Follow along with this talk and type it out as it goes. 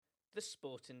The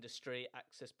Sport Industry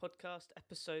Access Podcast,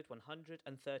 episode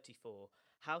 134,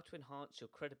 How to Enhance Your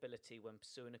Credibility When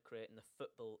Pursuing a Career in the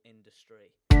Football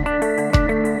Industry.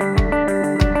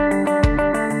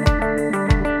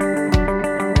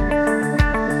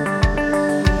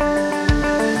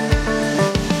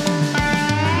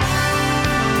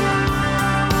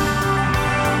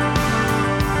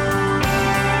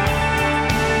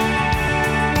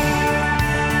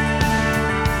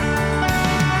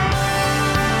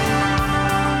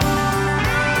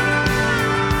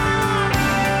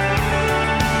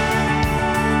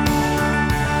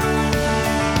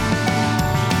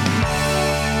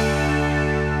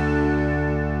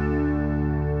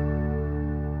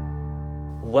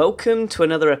 Welcome to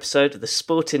another episode of the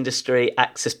Sport Industry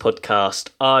Access Podcast.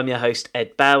 I'm your host,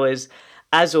 Ed Bowers.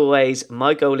 As always,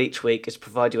 my goal each week is to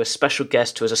provide you a special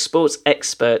guest who is a sports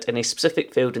expert in a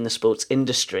specific field in the sports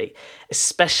industry,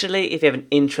 especially if you have an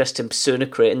interest in pursuing a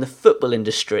career in the football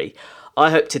industry. I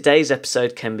hope today's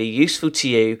episode can be useful to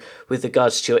you with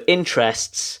regards to your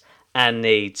interests and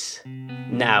needs.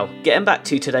 Now, getting back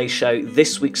to today's show,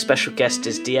 this week's special guest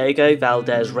is Diego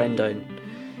Valdes Rendon.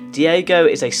 Diego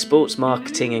is a sports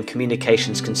marketing and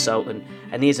communications consultant,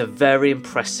 and he has a very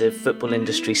impressive football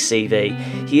industry CV.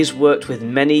 He has worked with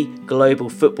many global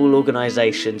football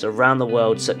organisations around the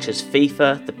world, such as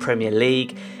FIFA, the Premier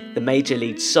League, the Major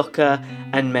League Soccer,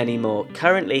 and many more.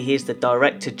 Currently, he is the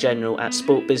Director General at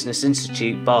Sports Business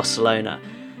Institute Barcelona.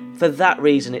 For that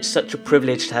reason, it's such a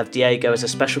privilege to have Diego as a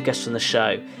special guest on the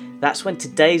show. That's when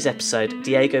today's episode,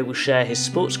 Diego will share his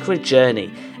sports career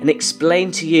journey and explain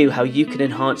to you how you can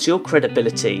enhance your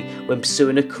credibility when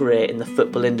pursuing a career in the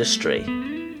football industry.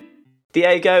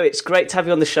 Diego, it's great to have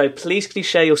you on the show. Please can you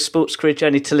share your sports career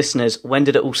journey to listeners? When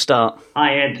did it all start?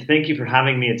 Hi Ed, thank you for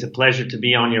having me. It's a pleasure to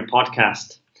be on your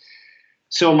podcast.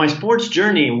 So my sports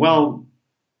journey, well,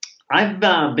 I've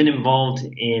been involved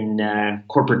in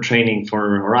corporate training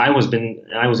I was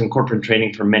in corporate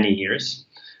training for many years.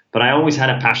 But I always had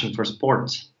a passion for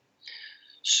sports.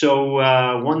 So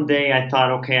one day I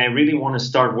thought, okay, I really want to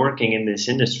start working in this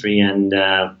industry. And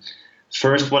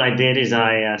first what I did is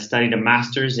I studied a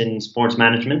master's in sports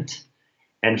management.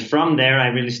 And from there, I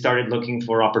really started looking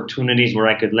for opportunities where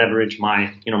I could leverage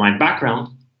my background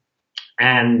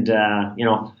and,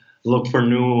 look for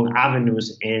new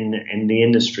avenues in the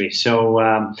industry.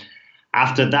 So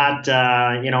after that,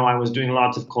 I was doing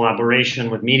lots of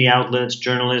collaboration with media outlets,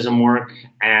 journalism work,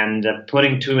 and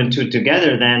putting two and two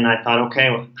together. Then I thought, okay,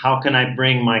 how can I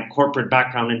bring my corporate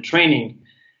background in training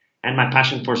and my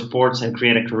passion for sports and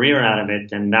create a career out of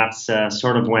it? And that's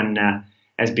sort of when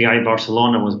SBI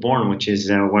Barcelona was born, which is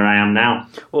where I am now.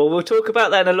 Well, we'll talk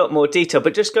about that in a lot more detail,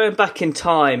 but just going back in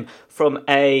time from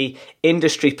a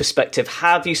industry perspective,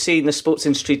 how have you seen the sports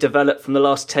industry develop from the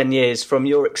last 10 years from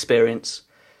your experience?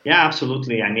 Yeah,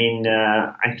 absolutely. I mean,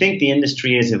 I think the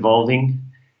industry is evolving.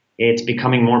 It's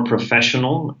becoming more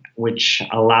professional, which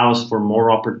allows for more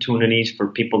opportunities for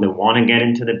people that want to get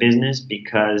into the business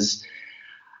because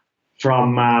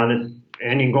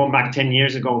going back 10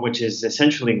 years ago, which is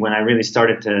essentially when I really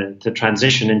started to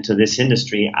transition into this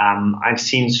industry, I've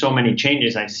seen so many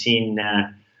changes. I've seen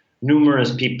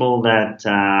numerous people that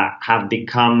have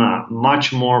become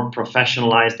much more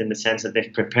professionalized in the sense that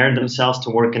they've prepared themselves to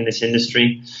work in this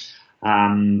industry.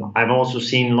 I've also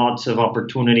seen lots of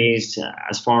opportunities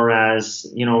as far as,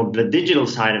 the digital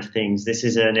side of things. This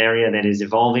is an area that is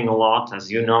evolving a lot,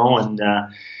 as you know, and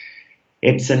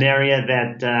it's an area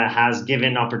that has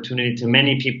given opportunity to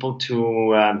many people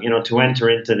to enter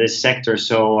into this sector.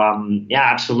 So,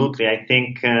 absolutely. I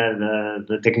think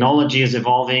the technology is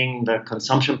evolving. The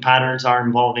consumption patterns are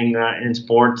evolving in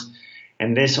sports.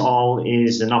 And this all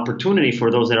is an opportunity for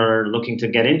those that are looking to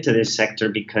get into this sector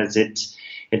because it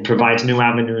provides new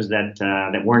avenues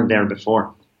that weren't there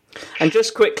before. And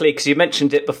just quickly, because you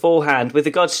mentioned it beforehand, with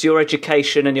regards to your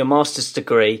education and your master's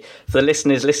degree, for the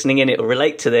listeners listening in, it will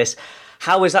relate to this.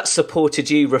 How has that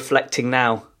supported you reflecting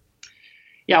now?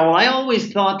 Yeah, well, I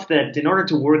always thought that in order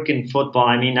to work in football,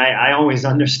 I always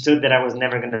understood that I was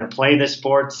never going to play the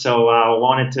sport. So I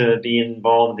wanted to be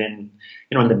involved in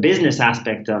the business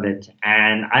aspect of it.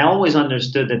 And I always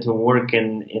understood that to work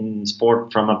in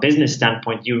sport from a business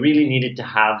standpoint, you really needed to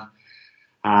have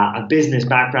a business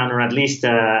background or at least,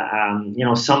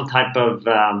 some type of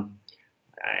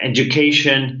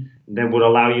education that would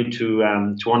allow you to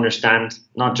understand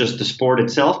not just the sport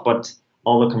itself, but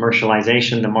all the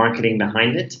commercialization, the marketing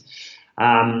behind it.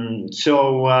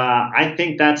 So I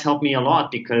think that's helped me a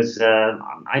lot because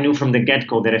I knew from the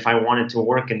get-go that if I wanted to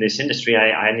work in this industry,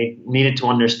 I needed to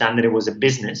understand that it was a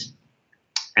business.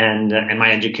 And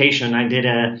my education, I did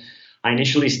a I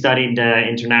initially studied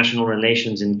international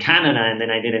relations in Canada, and then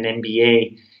I did an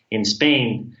MBA in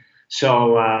Spain.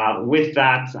 So with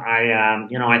that,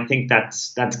 I think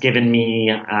that's given me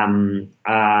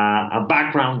a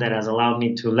background that has allowed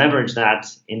me to leverage that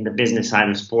in the business side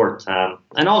of sport.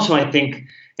 And also, I think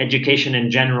education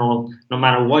in general, no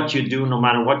matter what you do, no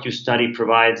matter what you study,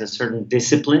 provides a certain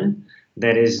discipline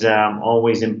that is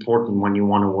always important when you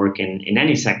want to work in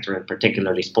any sector, and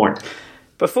particularly sport.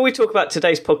 Before we talk about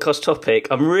today's podcast topic,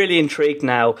 I'm really intrigued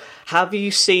now. Have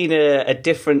you seen a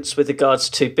difference with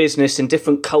regards to business in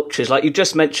different cultures? Like you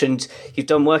just mentioned, you've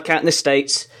done work out in the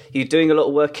States, you're doing a lot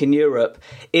of work in Europe.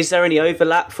 Is there any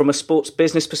overlap from a sports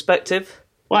business perspective?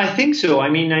 Well, I think so. I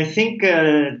mean, I think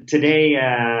today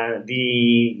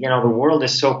the world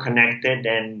is so connected,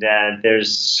 and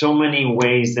there's so many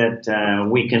ways that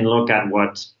we can look at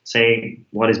what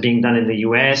is being done in the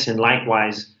US, and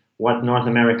likewise what North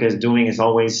America is doing is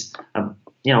always a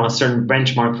certain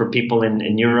benchmark for people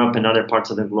in Europe and other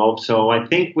parts of the globe. So I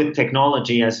think with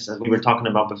technology, as we were talking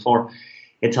about before,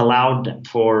 it's allowed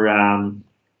for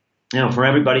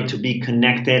everybody to be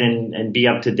connected and be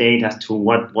up to date as to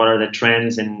what are the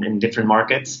trends in different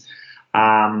markets.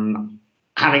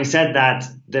 Having said that,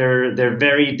 they're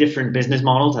very different business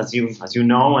models, as you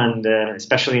know, and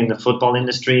especially in the football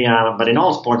industry, but in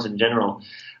all sports in general.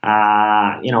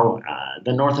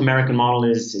 The North American model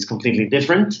is completely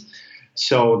different.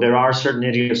 So there are certain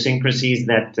idiosyncrasies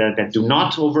that do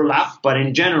not overlap. But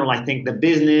in general, I think the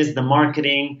business, the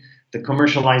marketing, the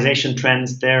commercialization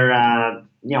trends, they're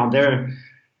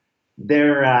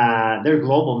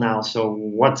global now. So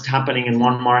what's happening in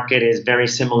one market is very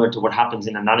similar to what happens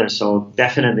in another. So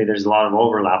definitely there's a lot of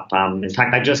overlap. In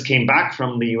fact, I just came back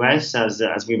from the US as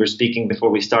we were speaking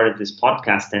before we started this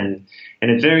podcast. And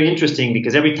it's very interesting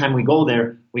because every time we go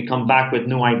there, we come back with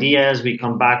new ideas. We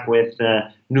come back with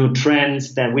new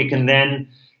trends that we can then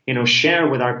share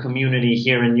with our community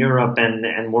here in Europe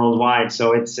and worldwide.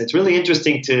 So it's really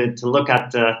interesting to look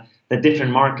at the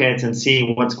different markets and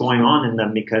see what's going on in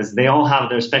them, because they all have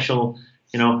their special,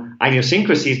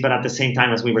 idiosyncrasies. But at the same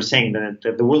time, as we were saying,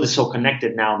 the world is so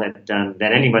connected now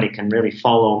that anybody can really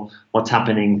follow what's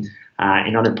happening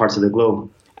in other parts of the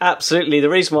globe. Absolutely. The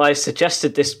reason why I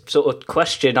suggested this sort of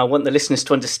question, I want the listeners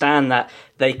to understand that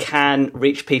they can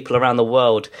reach people around the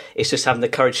world. It's just having the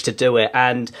courage to do it.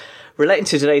 And relating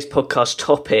to today's podcast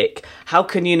topic, how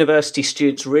can university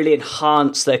students really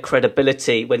enhance their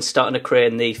credibility when starting a career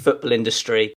in the football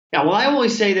industry? Yeah, well, I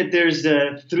always say that there's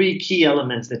 3 key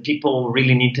elements that people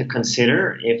really need to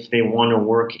consider if they want to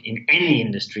work in any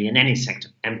industry, in any sector,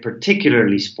 and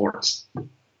particularly sports.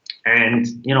 And,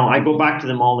 I go back to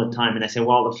them all the time and I say,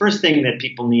 well, the first thing that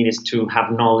people need is to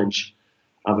have knowledge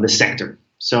of the sector.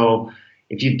 So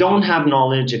if you don't have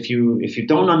knowledge, if you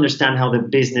don't understand how the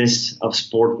business of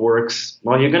sport works,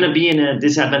 well, you're going to be in a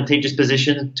disadvantageous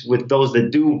position with those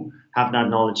that do have that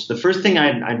knowledge. The first thing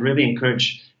I'd really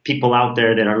encourage people out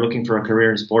there that are looking for a career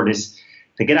in sport is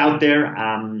to get out there,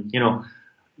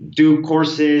 do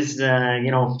courses,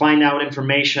 find out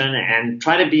information and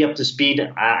try to be up to speed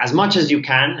as much as you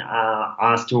can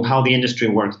as to how the industry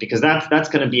works, because that's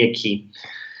going to be a key.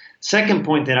 Second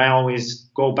point that I always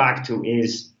go back to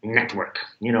is network.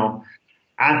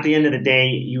 At the end of the day,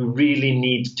 you really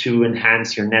need to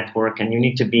enhance your network and you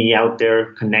need to be out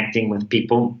there connecting with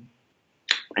people.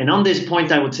 And on this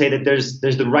point, I would say that there's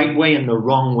the right way and the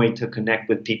wrong way to connect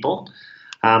with people.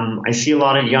 I see a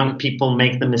lot of young people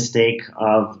make the mistake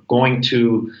of going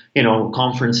to,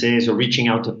 conferences or reaching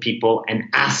out to people and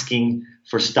asking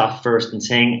for stuff first and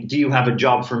saying, do you have a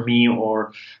job for me?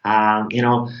 Or,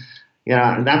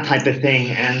 that type of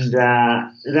thing. And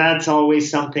that's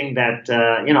always something that,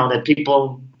 that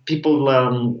people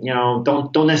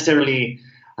don't necessarily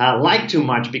like too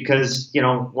much, because,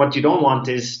 what you don't want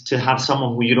is to have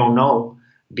someone who you don't know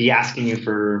be asking you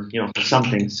for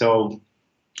something. So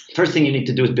first thing you need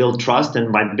to do is build trust.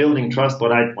 And by building trust,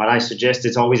 what I suggest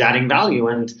is always adding value.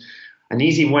 And an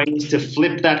easy way is to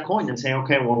flip that coin and say,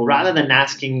 okay, well, rather than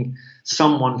asking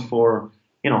someone for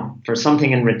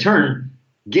something in return,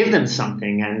 give them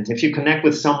something. And if you connect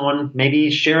with someone, maybe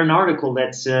share an article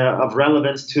that's of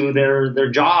relevance to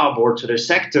their job or to their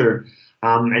sector.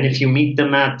 And if you meet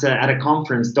them at a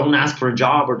conference, don't ask for a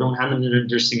job or don't hand them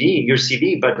your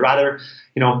CV, but rather,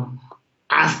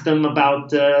 ask them about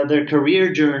their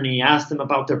career journey, ask them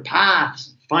about their path,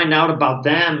 find out about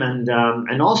them,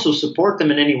 and also support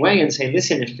them in any way and say,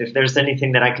 listen, if there's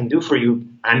anything that I can do for you,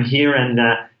 I'm here,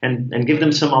 and give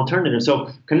them some alternatives. So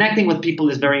connecting with people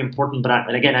is very important.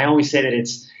 But again, I always say that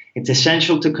it's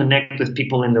essential to connect with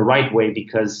people in the right way,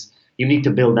 because you need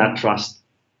to build that trust.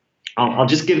 I'll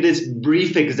just give this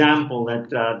brief example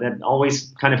that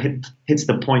always kind of hits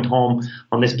the point home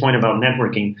on this point about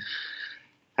networking.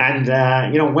 And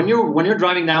when you're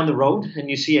driving down the road and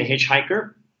you see a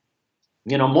hitchhiker,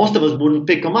 most of us wouldn't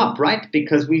pick him up, right?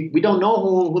 Because we don't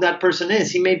know who that person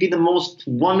is. He may be the most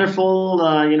wonderful,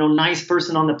 nice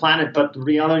person on the planet, but the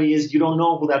reality is you don't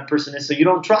know who that person is, so you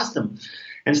don't trust them.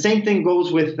 And same thing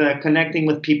goes with connecting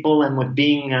with people and with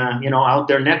being, out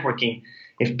there networking.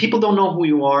 If people don't know who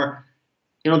you are,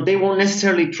 they won't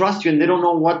necessarily trust you, and they don't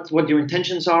know what your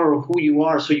intentions are or who you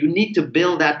are. So you need to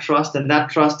build that trust, and that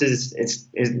trust is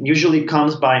usually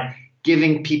comes by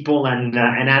giving people and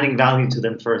adding value to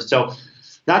them first. So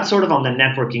that's sort of on the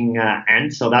networking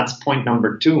end. So that's point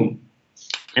number 2.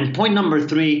 And point number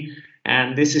 3,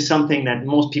 and this is something that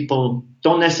most people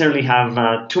don't necessarily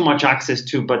have too much access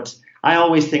to, but I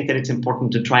always think that it's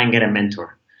important to try and get a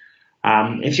mentor.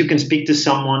 If you can speak to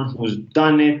someone who's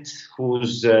done it,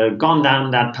 who's gone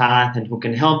down that path, and who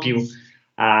can help you,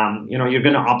 you're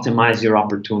going to optimize your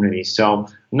opportunities. So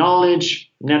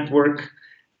knowledge, network,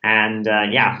 and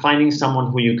finding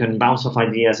someone who you can bounce off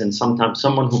ideas, and sometimes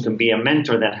someone who can be a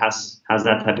mentor that has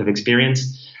that type of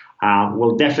experience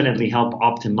will definitely help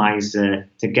optimize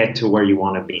to get to where you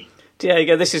want to be.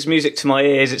 Diego, this is music to my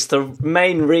ears. It's the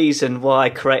main reason why I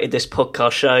created this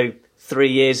podcast show 3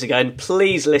 years ago, and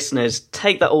please, listeners,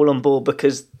 take that all on board,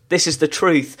 because this is the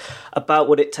truth about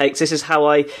what it takes. This is how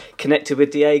I connected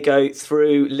with Diego,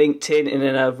 through LinkedIn in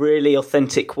a really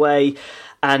authentic way,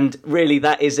 and really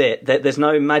that is it. There's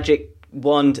no magic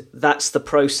wand, that's the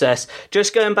process.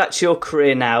 Just going back to your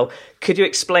career now, could you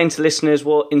explain to listeners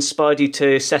what inspired you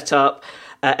to set up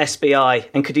SBI,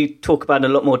 and could you talk about it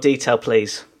in a lot more detail,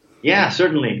 please? Yeah,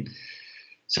 certainly.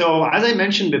 So as I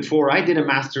mentioned before, I did a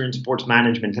master in sports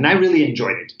management, and I really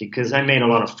enjoyed it because I made a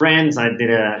lot of friends. I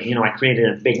created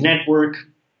a big network,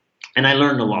 and I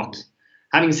learned a lot.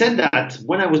 Having said that,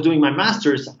 when I was doing my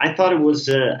master's, I thought it was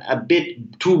a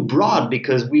bit too broad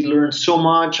because we learned so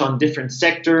much on different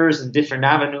sectors and different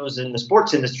avenues in the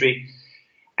sports industry.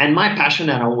 And my passion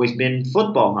had always been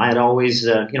football. I had always,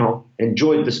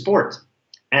 enjoyed the sport.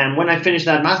 And when I finished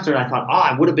that master, I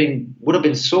thought, it would have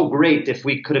been so great if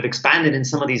we could have expanded in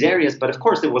some of these areas. But of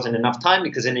course, there wasn't enough time,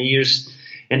 because in a year's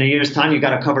time, you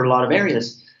got to cover a lot of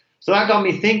areas. So that got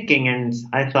me thinking, and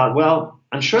I thought, well,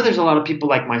 I'm sure there's a lot of people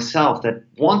like myself that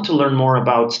want to learn more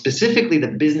about specifically the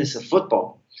business of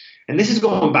football. And this is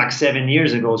going back 7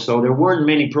 years ago, so there weren't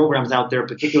many programs out there,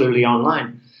 particularly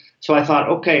online. So I thought,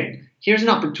 okay, here's an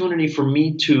opportunity for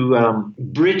me to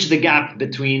bridge the gap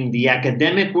between the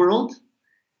academic world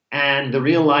and the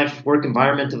real life work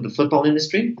environment of the football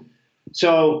industry.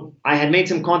 So I had made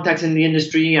some contacts in the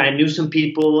industry. I knew some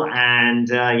people, and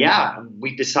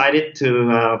we decided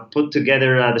to put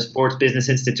together the Sports Business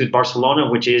Institute Barcelona,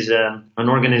 which is an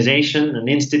organization, an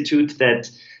institute that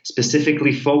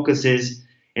specifically focuses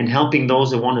in helping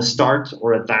those that want to start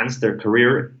or advance their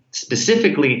career,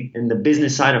 specifically in the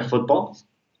business side of football.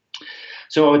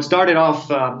 So it started off,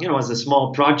 as a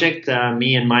small project,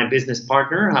 me and my business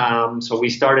partner. So we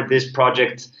started this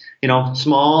project,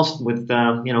 small with,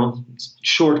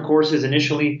 short courses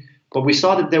initially. But we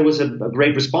saw that there was a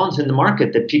great response in the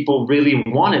market, that people really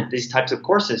wanted these types of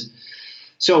courses.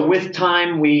 So with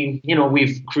time,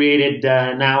 we've created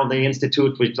now the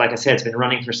Institute, which, like I said, it's been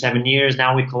running for 7 years.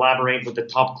 Now we collaborate with the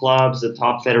top clubs, the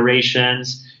top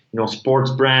federations,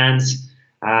 sports brands,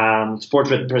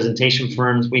 sports representation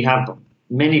firms. We have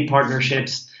many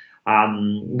partnerships.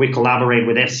 We collaborate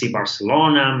with FC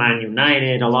Barcelona, Man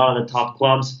United, a lot of the top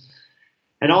clubs.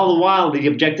 And all the while, the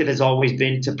objective has always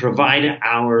been to provide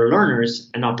our learners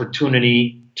an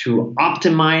opportunity to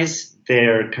optimize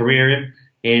their career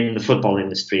in the football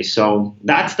industry. So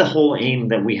that's the whole aim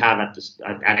that we have at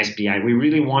SBI. We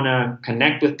really want to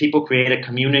connect with people, create a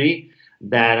community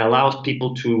that allows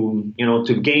people to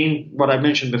gain what I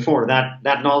mentioned before,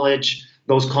 that knowledge,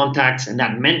 those contacts, and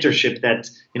that mentorship that,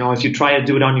 if you try to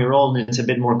do it on your own, it's a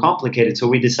bit more complicated. So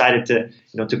we decided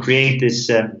to create this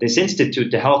institute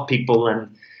to help people.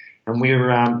 And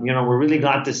we're really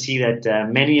glad to see that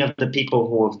many of the people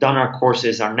who have done our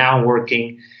courses are now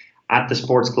working at the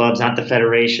sports clubs, at the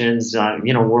federations,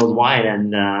 worldwide.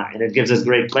 And it gives us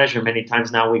great pleasure. Many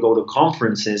times now we go to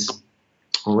conferences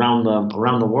around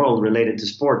the world related to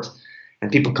sport,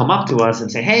 and people come up to us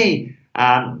and say, hey,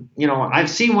 I've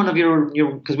seen one of your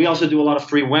because we also do a lot of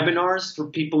free webinars for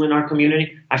people in our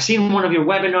community. I've seen one of your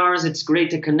webinars. It's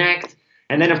great to connect.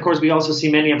 And then, of course, we also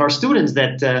see many of our students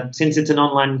that since it's an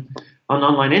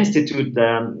online institute,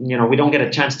 we don't get a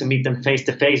chance to meet them face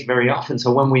to face very often.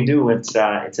 So when we do, it's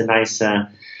a nice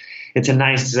it's a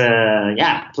nice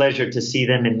pleasure to see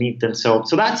them and meet them. So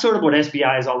that's sort of what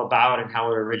SBI is all about and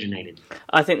how it originated.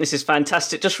 I think this is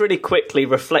fantastic. Just really quickly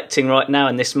reflecting right now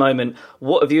in this moment,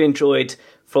 what have you enjoyed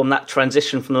from that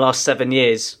transition from the last 7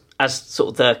 years as sort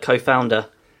of the co-founder?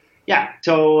 Yeah,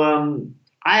 so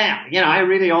I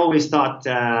really always thought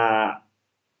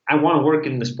I want to work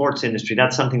in the sports industry.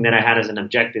 That's something that I had as an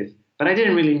objective, but I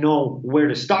didn't really know where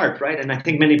to start, right? And I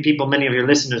think many of your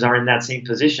listeners are in that same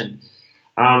position.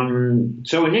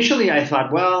 So initially I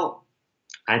thought, well,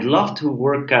 I'd love to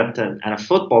work at a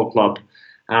football club,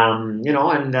 and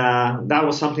that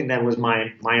was something that was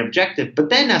my objective. But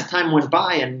then as time went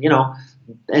by and,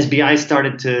 SBI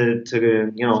started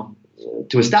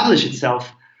to establish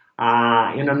itself,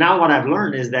 now what I've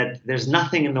learned is that there's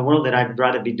nothing in the world that I'd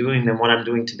rather be doing than what I'm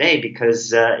doing today,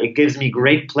 because it gives me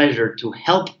great pleasure to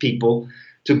help people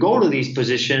to go to these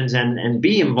positions and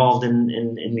be involved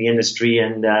in the industry.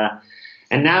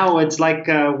 And now it's like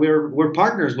we're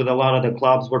partners with a lot of the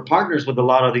clubs, we're partners with a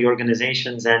lot of the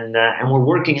organizations, and we're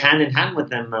working hand in hand with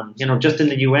them. Just in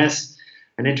the U.S.,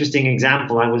 an interesting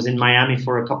example, I was in Miami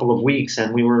for a couple of weeks,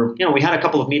 and we had a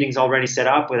couple of meetings already set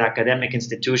up with academic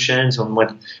institutions and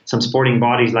with some sporting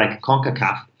bodies like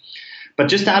CONCACAF. But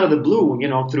just out of the blue,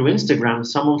 through Instagram,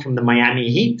 someone from the Miami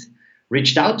Heat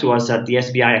reached out to us at the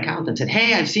SBI account and said,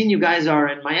 "Hey, I've seen you guys are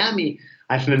in Miami.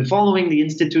 I've been following the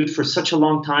Institute for such a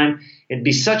long time. It'd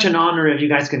be such an honor if you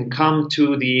guys can come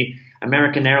to the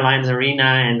American Airlines Arena,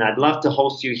 and I'd love to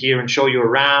host you here and show you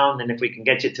around, and if we can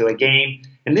get you to a game."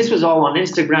 And this was all on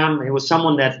Instagram. It was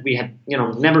someone that we had,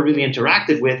 never really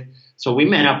interacted with. So we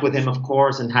met up with him, of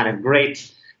course, and had a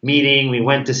great meeting. We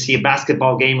went to see a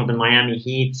basketball game of the Miami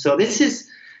Heat. So this is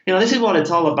what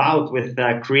it's all about with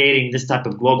creating this type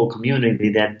of global community.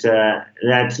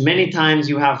 That many times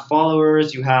you have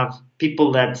followers, you have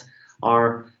people that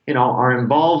are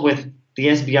involved with the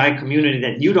SBI community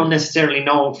that you don't necessarily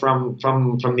know from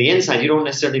the inside. You don't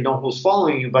necessarily know who's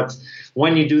following you, but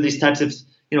when you do these types of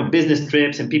business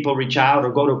trips and people reach out or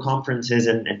go to conferences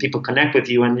and people connect with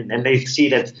you and they see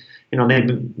that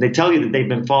they tell you that they've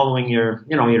been following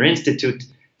your institute.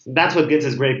 That's what gives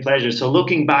us great pleasure. So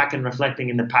looking back and reflecting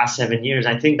in the past 7 years,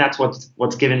 I think that's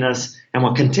what's given us and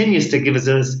what continues to give us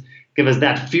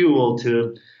that fuel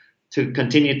to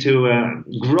continue to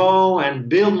grow and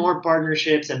build more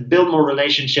partnerships and build more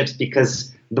relationships,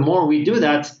 because the more we do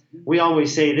that, we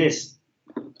always say this,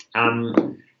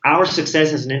 our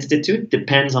success as an institute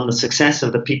depends on the success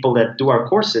of the people that do our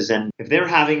courses. And if they're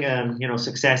having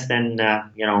success, then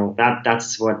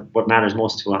that's what matters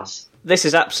most to us. This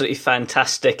is absolutely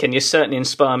fantastic, and you certainly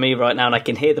inspire me right now, and I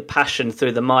can hear the passion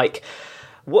through the mic.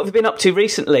 What have you been up to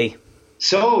recently?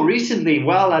 So recently,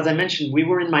 well, as I mentioned, we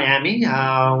were in Miami.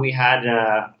 We had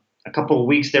a couple of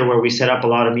weeks there where we set up a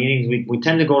lot of meetings. We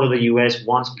tend to go to the U.S.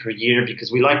 once per year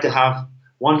because we like to have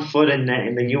one foot in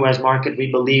the U.S. market.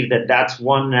 We believe that that's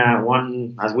one,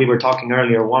 as we were talking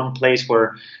earlier, one place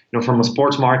where, from a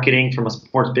sports marketing, from a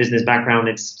sports business background,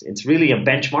 it's really a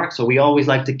benchmark. So we always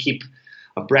like to keep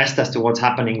abreast as to what's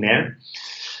happening there.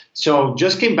 So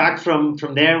just came back from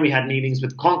there. We had meetings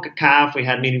with CONCACAF. We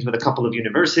had meetings with a couple of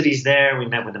universities there. We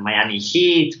met with the Miami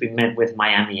Heat. We met with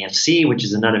Miami FC, which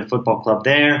is another football club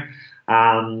there.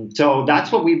 So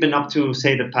that's what we've been up to,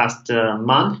 say, the past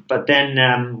month. But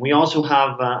then we also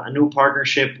have a new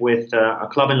partnership with a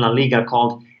club in La Liga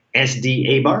called SD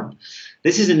Eibar.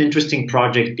 This is an interesting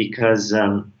project because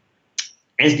SD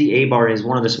Eibar is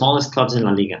one of the smallest clubs in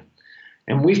La Liga.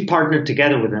 And we've partnered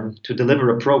together with them to deliver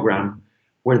a program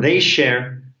where they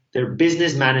share their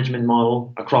business management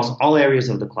model across all areas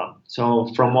of the club.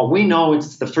 So from what we know,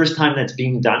 it's the first time that's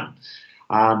being done.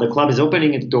 The club is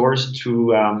opening its doors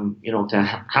to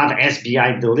have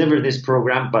SBI deliver this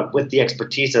program, but with the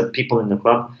expertise of people in the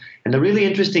club. And the really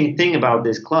interesting thing about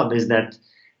this club is that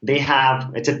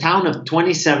it's a town of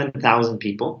 27,000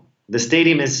 people. The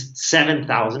stadium is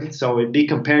 7,000, so it'd be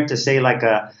compared to, say, like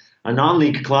a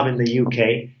non-league club in the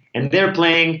UK, and they're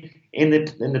playing in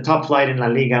the top flight in La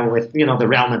Liga with the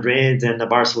Real Madrid and the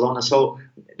Barcelona. So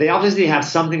they obviously have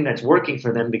something that's working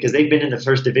for them because they've been in the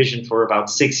first division for about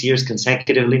 6 years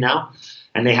consecutively now,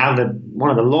 and they have one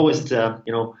of the lowest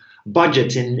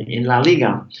budgets in La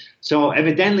Liga. So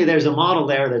evidently there's a model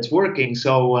there that's working.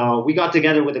 So we got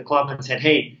together with the club and said,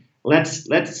 hey, let's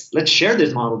share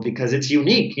this model because it's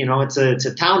unique. It's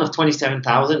a town of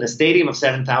 27,000, a stadium of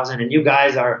 7,000, and you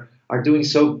guys are doing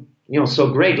so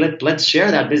great. Let's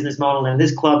share that business model. And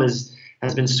this club has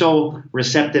been so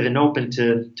receptive and open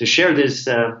to share this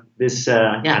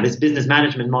business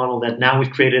management model that now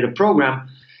we've created a program.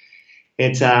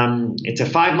 It's a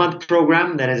 5-month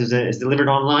program that is delivered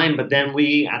online, but then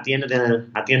we at the end of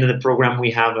the program we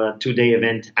have a 2-day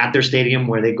event at their stadium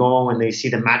where they go and they see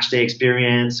the match day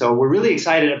experience. So we're really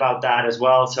excited about that as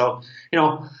well. So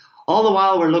all the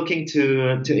while we're looking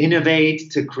to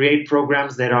innovate, to create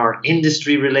programs that are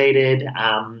industry related,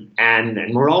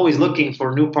 and we're always looking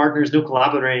for new partners, new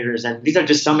collaborators. And these are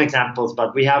just some examples,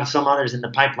 but we have some others in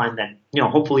the pipeline that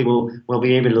hopefully we'll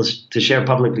be able to share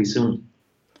publicly soon.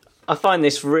 I find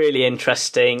this really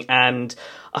interesting, and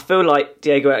I feel like,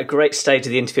 Diego, at a great stage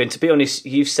of the interview, and to be honest,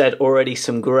 you've said already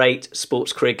some great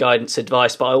sports career guidance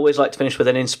advice, but I always like to finish with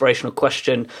an inspirational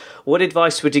question. What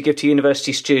advice would you give to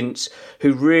university students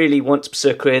who really want to pursue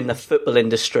a career in the football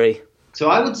industry? So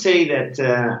I would say that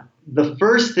the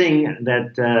first thing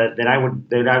that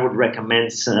I would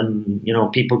recommend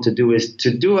people to do is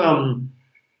to do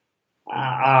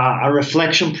a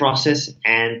reflection process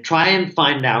and try and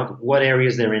find out what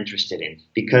areas they're interested in,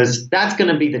 because that's going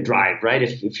to be the drive, right?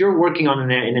 If you're working in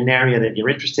an area that you're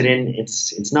interested in,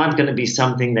 it's not going to be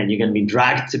something that you're going to be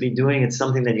dragged to be doing. It's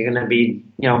something that you're going to be,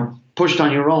 pushed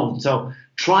on your own. So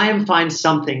try and find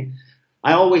something.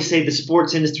 I always say the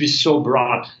sports industry is so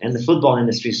broad and the football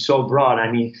industry is so broad. I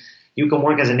mean, you can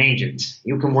work as an agent,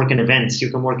 you can work in events,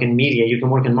 you can work in media, you can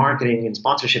work in marketing and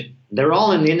sponsorship. They're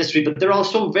all in the industry, but they're all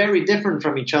so very different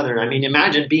from each other. I mean,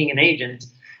 imagine being an agent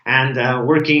and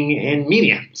working in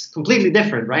media. It's completely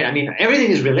different, right? I mean,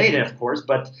 everything is related, of course,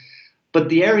 but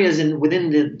the areas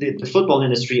within the football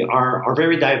industry are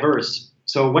very diverse.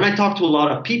 So when I talk to a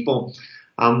lot of people,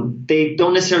 they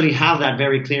don't necessarily have that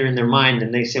very clear in their mind,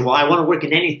 and they say, well, I want to work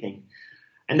in anything.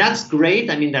 And that's great.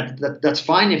 I mean, that's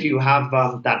fine if you have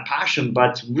that passion,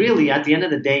 but really at the end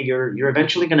of the day, you're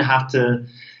eventually going to have to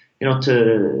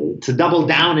double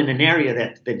down in an area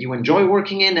that you enjoy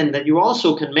working in, and that you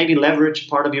also can maybe leverage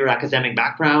part of your academic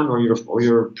background or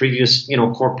your previous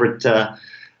corporate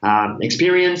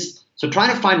experience. So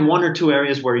try to find one or two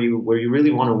areas where you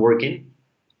really want to work in,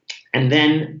 and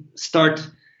then start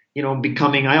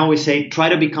becoming. I always say try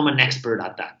to become an expert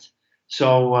at that.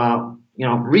 So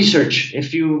research.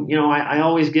 If I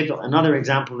always give another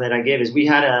example that I gave is we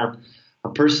had a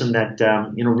person that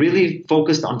really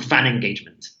focused on fan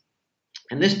engagement.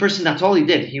 And this person, that's all he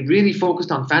did. He really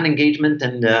focused on fan engagement,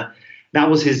 and that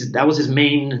was his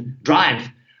main drive.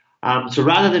 So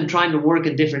rather than trying to work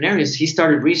in different areas, he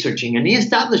started researching, and he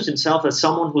established himself as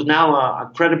someone who's now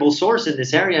a credible source in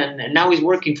this area, and now he's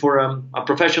working for a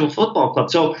professional football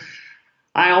club. So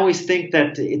I always think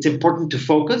that it's important to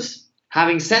focus.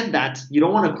 Having said that, you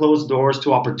don't want to close doors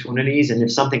to opportunities, and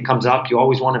if something comes up, you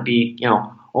always want to be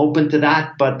open to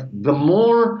that. But the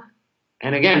more,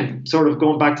 and again, sort of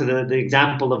going back to the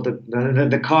example of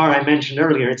the car I mentioned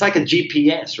earlier, it's like a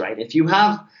GPS, right? If you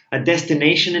have a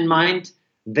destination in mind,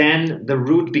 then the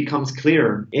route becomes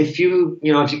clearer. If you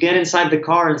get inside the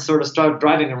car and sort of start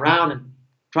driving around and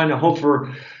trying to hope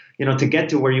for, to get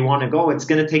to where you want to go, it's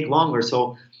going to take longer.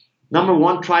 So number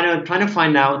one, try to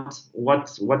find out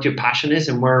what your passion is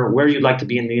and where you'd like to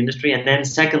be in the industry. And then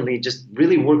secondly, just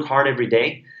really work hard every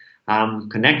day,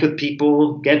 connect with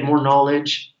people, get more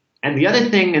knowledge. And the other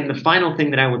thing, and the final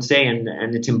thing that I would say,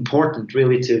 and it's important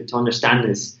really to understand,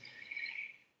 is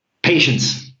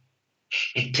patience.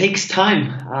 It takes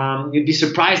time. You'd be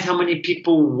surprised how many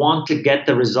people want to get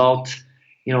the result,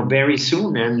 very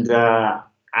soon. And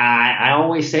I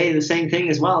always say the same thing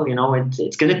as well.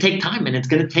 It's going to take time, and it's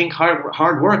going to take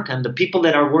hard work. And the people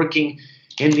that are working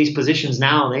in these positions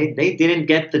now, they didn't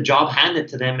get the job handed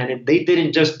to them, and they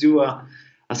didn't just do a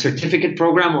certificate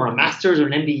program or a master's or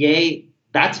an MBA.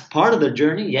 That's part of the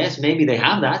journey. Yes, maybe they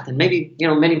have that, and maybe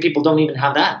many people don't even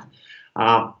have that.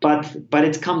 But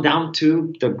it's come down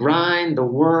to the grind, the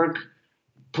work,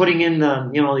 putting in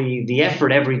the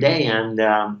effort every day, and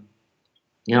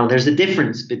there's a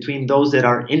difference between those that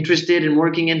are interested in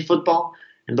working in football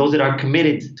and those that are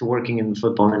committed to working in the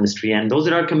football industry. And those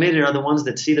that are committed are the ones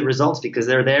that see the results because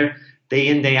they're there day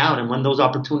in, day out. And when those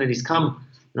opportunities come,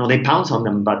 they pounce on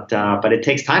them. But it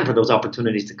takes time for those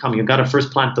opportunities to come. You've got to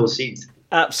first plant those seeds.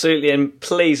 Absolutely. And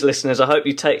please, listeners, I hope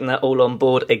you've taken that all on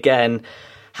board again.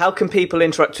 How can people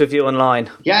interact with you online?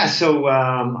 Yeah, so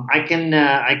I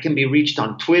can be reached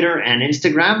on Twitter and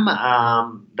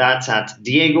Instagram. That's at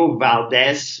Diego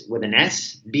Valdes with an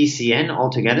S, BCN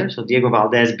altogether. So Diego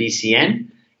Valdes BCN.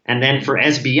 And then for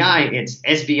SBI, it's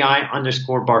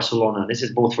SBI_Barcelona. This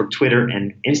is both for Twitter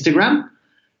and Instagram.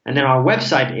 And then our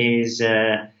website is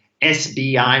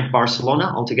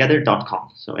SBIBarcelona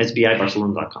altogether.com. So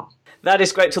SBIBarcelona.com. That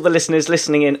is great to all the listeners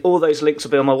listening in. All those links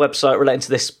will be on my website relating to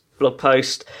this blog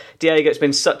post. Diego, it's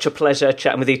been such a pleasure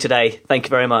chatting with you today. Thank you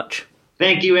very much.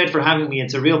 Thank you, Ed, for having me.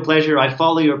 It's a real pleasure. I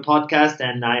follow your podcast,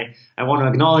 and I want to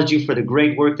acknowledge you for the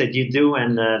great work that you do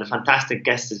and the fantastic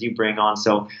guests that you bring on.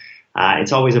 So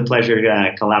it's always a pleasure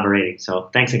collaborating.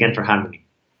 So thanks again for having me.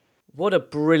 What a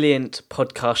brilliant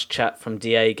podcast chat from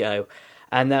Diego.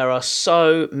 And there are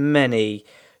so many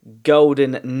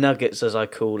golden nuggets, as I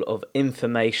call, of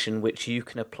information which you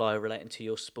can apply relating to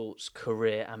your sports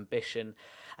career ambition.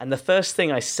 And the first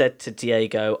thing I said to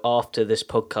Diego after this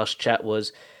podcast chat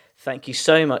was, thank you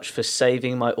so much for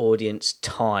saving my audience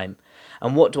time.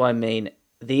 And what do I mean?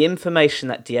 The information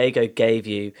that Diego gave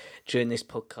you during this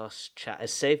podcast chat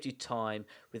has saved you time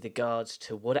with regards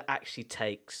to what it actually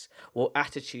takes, what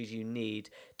attitudes you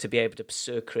need to be able to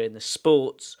pursue a career in the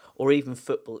sports or even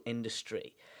football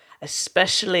industry.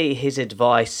 Especially his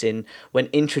advice in when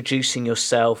introducing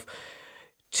yourself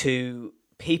to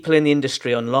people in the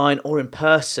industry online or in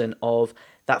person of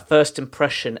that first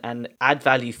impression and add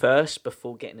value first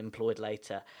before getting employed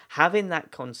later. Having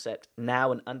that concept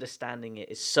now and understanding it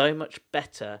is so much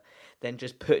better than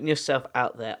just putting yourself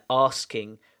out there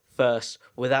asking first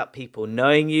without people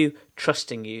knowing you,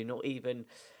 trusting you, not even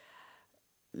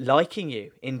liking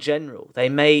you in general.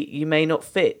 You may not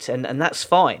fit, and that's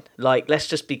fine. Like, let's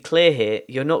just be clear here.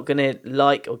 You're not going to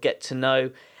like or get to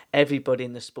know everybody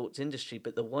in the sports industry,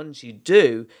 but the ones you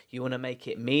do, you want to make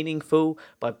it meaningful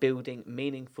by building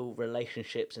meaningful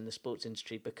relationships in the sports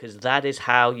industry, because that is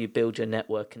how you build your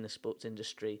network in the sports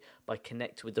industry, by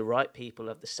connecting with the right people who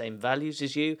have the same values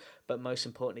as you, but most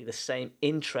importantly, the same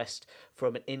interest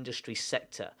from an industry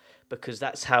sector, because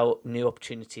that's how new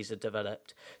opportunities are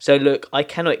developed. So look, I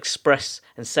cannot express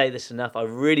and say this enough. I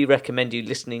really recommend you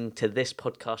listening to this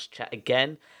podcast chat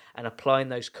again and applying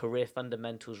those career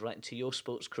fundamentals right into your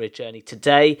sports career journey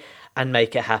today and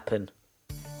make it happen.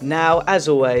 Now, as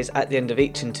always, at the end of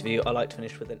each interview, I like to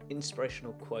finish with an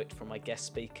inspirational quote from my guest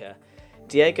speaker.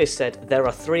 Diego said, there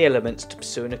are 3 elements to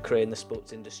pursuing a career in the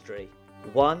sports industry.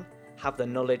 1, have the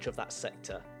knowledge of that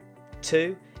sector.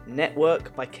 2,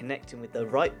 network by connecting with the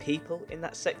right people in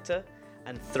that sector.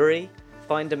 And 3,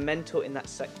 find a mentor in that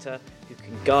sector who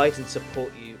can guide and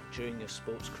support you during your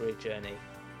sports career journey.